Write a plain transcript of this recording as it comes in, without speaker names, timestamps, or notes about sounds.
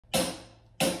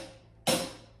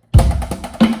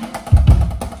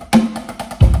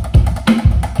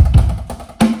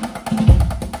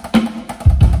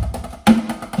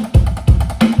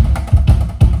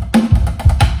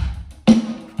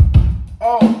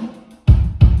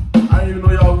I didn't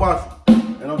even know y'all was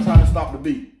watching. And I'm trying to stop the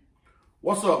beat.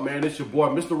 What's up, man? It's your boy,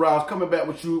 Mr.Riles, coming back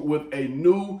with you with a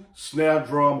new snare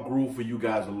drum groove for you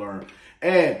guys to learn.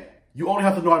 And you only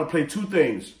have to know how to play two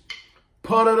things: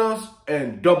 paradiddles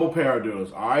and double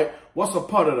paradiddles, all right? What's a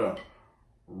paradiddle?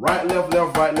 Right, left,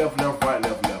 left, right, left, left, right,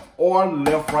 left, left. Or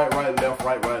left, right, right, left,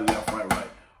 right, right, left, right, right.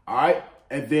 All right?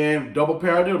 And then double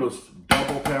paradiddles.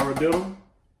 Double paradiddle,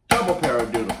 double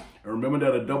paradiddle. And remember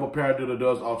that a double paradiddle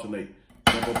does alternate.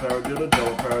 Double paradiddle,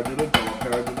 double paradiddle, double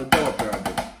paradiddle, double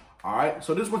paradiddle. All right?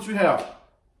 So this is what you have.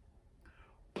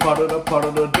 Paradiddle,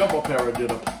 paradiddle, double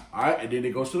paradiddle. All right? And then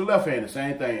it goes to the left hand, the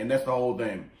same thing. And that's the whole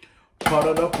thing.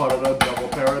 Paradiddle, paradiddle, double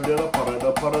paradiddle,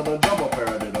 paradiddle, paradiddle, double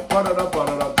paradiddle, paradiddle,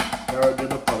 paradiddle,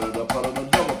 paradiddle, paradiddle,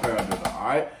 paradiddle, double paradiddle. All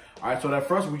right? All right, so that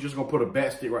first we're just gonna put a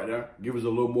bat stick right there. Give us a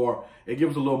little more, it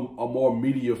gives a more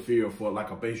meatier feel for like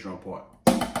a bass drum part.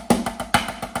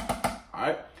 All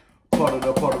right,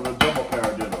 paradiddle, paradiddle, double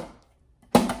paradiddle.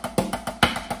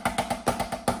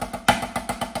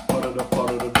 Paradiddle,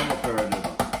 paradiddle, double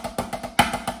paradiddle.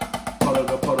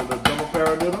 Paradiddle, paradiddle, double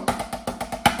paradiddle.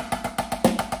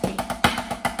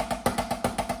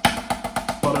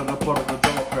 Paradiddle, paradiddle,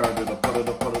 double paradiddle.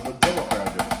 Paradiddle, paradiddle, double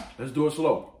paradiddle. Let's do it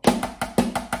slow.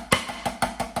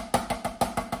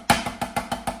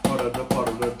 Paradiddle,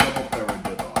 paradiddle, double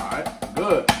paradiddle. All right,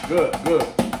 good, good, good.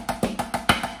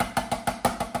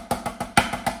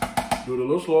 Do it a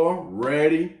little slower.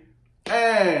 Ready,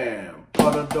 and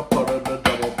paradiddle, paradiddle,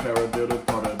 double paradiddle,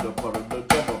 paradiddle, paradiddle,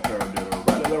 double paradiddle.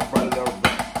 Right and left, right and left,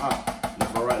 right.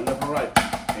 Left and right, left and right.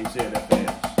 Ain't saying that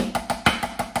fast.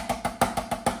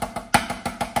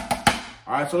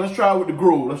 All right, so let's try it with the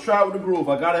groove. Let's try it with the groove.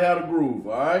 I gotta have the groove.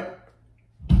 All right.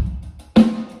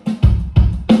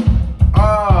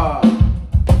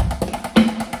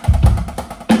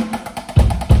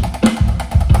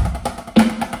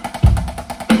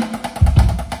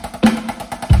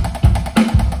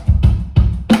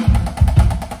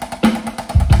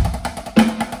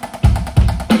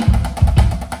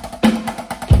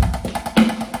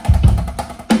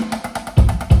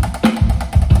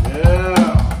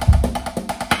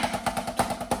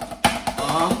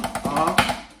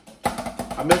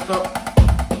 I messed up.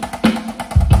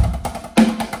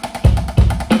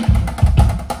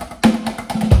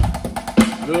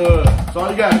 Good. That's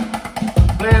all you got.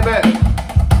 Play it back.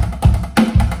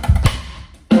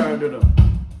 Paradiddle.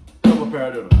 Double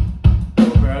paradiddle.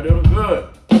 Double paradiddle. Good.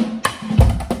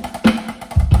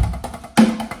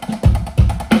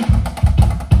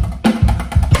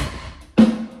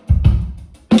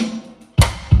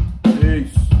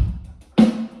 Peace.